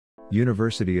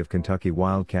University of Kentucky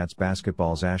Wildcats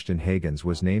basketball's Ashton Hagans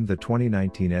was named the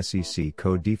 2019 SEC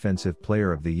Co-Defensive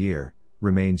Player of the Year,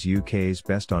 remains UK's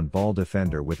best on-ball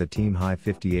defender with a team-high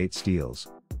 58 steals.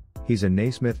 He's a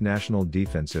Naismith National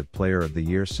Defensive Player of the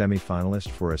Year semi-finalist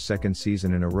for a second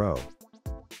season in a row.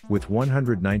 With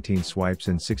 119 swipes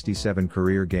in 67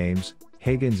 career games,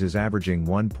 Hagans is averaging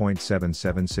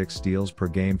 1.776 steals per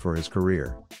game for his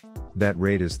career. That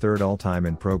rate is third all-time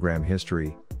in program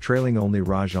history, trailing only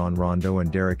Rajon, Rondo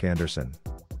and Derek Anderson.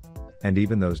 And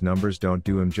even those numbers don't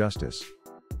do him justice.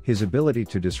 His ability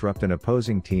to disrupt an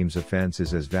opposing team's offense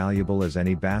is as valuable as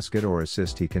any basket or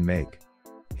assist he can make.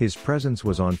 His presence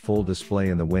was on full display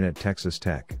in the win at Texas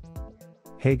Tech.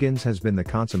 Hagans has been the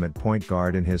consummate point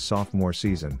guard in his sophomore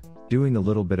season, doing a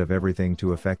little bit of everything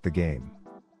to affect the game.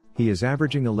 He is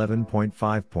averaging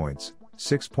 11.5 points,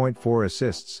 6.4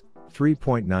 assists,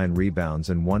 3.9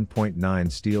 rebounds and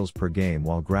 1.9 steals per game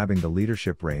while grabbing the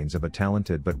leadership reins of a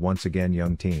talented but once again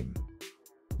young team.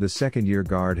 The second-year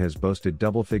guard has boasted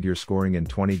double-figure scoring in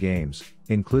 20 games,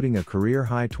 including a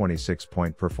career-high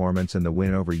 26-point performance in the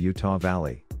win over Utah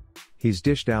Valley. He's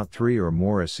dished out 3 or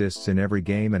more assists in every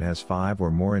game and has 5 or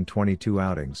more in 22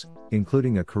 outings,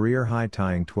 including a career-high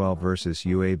tying 12 versus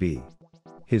UAB.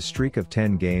 His streak of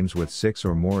 10 games with 6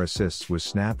 or more assists was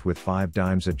snapped with 5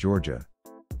 dimes at Georgia.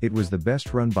 It was the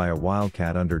best run by a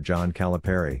Wildcat under John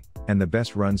Calipari, and the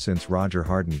best run since Roger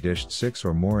Harden dished 6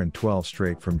 or more in 12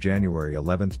 straight from January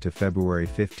 11 to February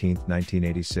 15,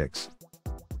 1986.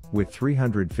 With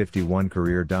 351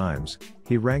 career dimes,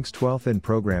 he ranks 12th in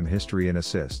program history in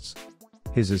assists.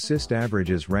 His assist average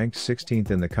is ranked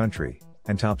 16th in the country,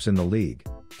 and tops in the league,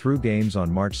 through games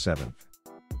on March 7.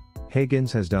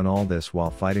 Hagans has done all this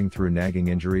while fighting through nagging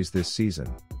injuries this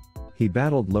season. He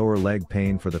battled lower leg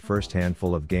pain for the first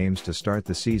handful of games to start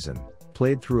the season,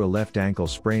 played through a left ankle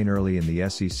sprain early in the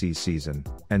SEC season,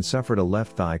 and suffered a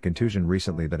left thigh contusion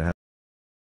recently that has